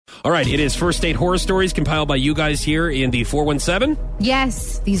All right, it is First Date Horror Stories compiled by you guys here in the 417.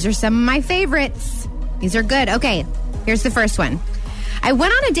 Yes, these are some of my favorites. These are good. Okay, here's the first one. I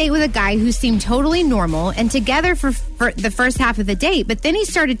went on a date with a guy who seemed totally normal and together for the first half of the date, but then he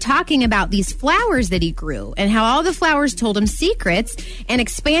started talking about these flowers that he grew and how all the flowers told him secrets and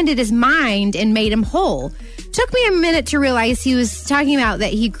expanded his mind and made him whole. Took me a minute to realize he was talking about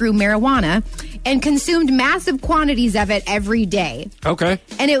that he grew marijuana and consumed massive quantities of it every day. Okay.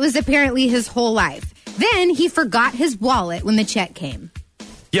 And it was apparently his whole life. Then he forgot his wallet when the check came.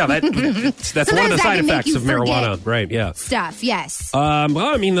 Yeah, that's one of the side effects of marijuana. Right, yeah. Stuff, yes. Well,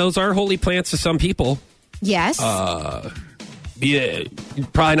 I mean, those are holy plants to some people. Yes. Yeah,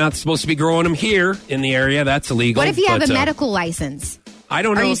 probably not supposed to be growing them here in the area. That's illegal. What if you have a medical license? I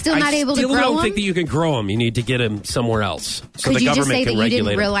don't know. Are you still not able to grow them? I still don't think that you can grow them. You need to get them somewhere else. So Could the you government just say can that you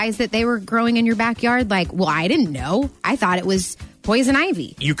regulate didn't realize that they were growing in your backyard? Like, well, I didn't know. I thought it was poison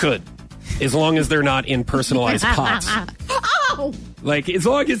ivy. You could, as long as they're not in personalized pots. Oh! Like, as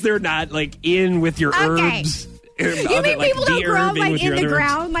long as they're not, like, in with your herbs. You mean people don't grow them, like, in the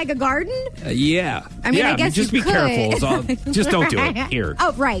ground, like a garden? Yeah. I mean, I guess just you be careful. Just don't do it here.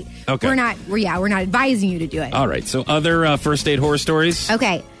 Oh, right. Okay. We're not advising you to do it. All right. So, other first date horror stories?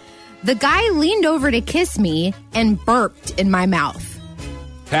 Okay. The guy leaned over to kiss me and burped in my mouth.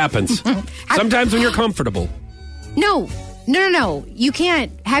 Happens. Sometimes when you're comfortable. No. You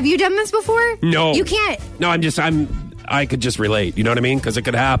can't. Have you done this before? No. You can't. No, I could just relate. You know what I mean? Because it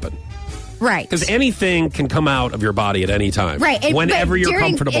could happen. Right. Because anything can come out of your body at any time. Right. Whenever you're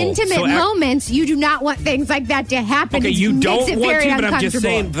during comfortable. Intimate moments, you do not want things like that to happen. Okay, you don't want to, but I'm just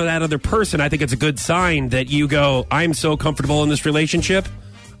saying uncomfortable. for that other person, I think it's a good sign that you go, I'm so comfortable in this relationship,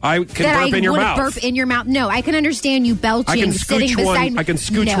 I can burp in your mouth. Burp in your mouth. No, I can understand you belching, sitting beside me. I can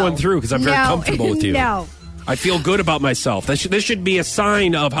scooch one through because I'm very comfortable with you. No. I feel good about myself. This should be a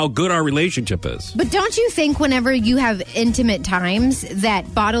sign of how good our relationship is. But don't you think whenever you have intimate times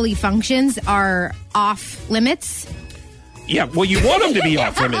that bodily functions are off limits? Yeah, well, you want them to be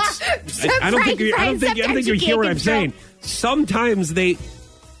off limits. I don't think you hear what I'm saying. Sometimes they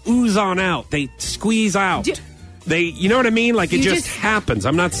ooze on out. They squeeze out. You know what I mean? Like, it just happens.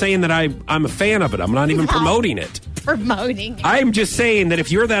 I'm not saying that I'm a fan of it. I'm not even promoting it. I'm just saying that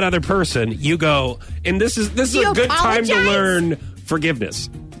if you're that other person, you go, and this is a good time to learn forgiveness.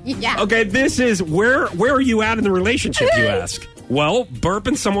 Yeah. Okay, this is where are you at in the relationship, you ask? Well, burp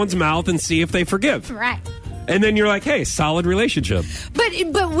in someone's mouth and see if they forgive. Right. And then you're like, hey, solid relationship. But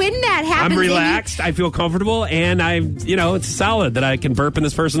when that happens, I'm relaxed, I feel comfortable, and it's solid that I can burp in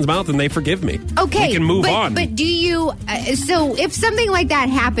this person's mouth and they forgive me. Okay. We can move on. But do you, so if something like that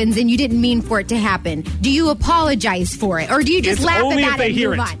happens and you didn't mean for it to happen, do you apologize for it? Or do you just laugh at that and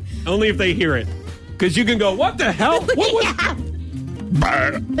move on? Only if they hear it. Because you can go, what the hell? What was...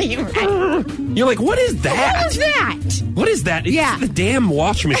 You're like, what is that? What was that? What is that? It's the damn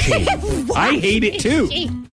wash machine. I hate it too.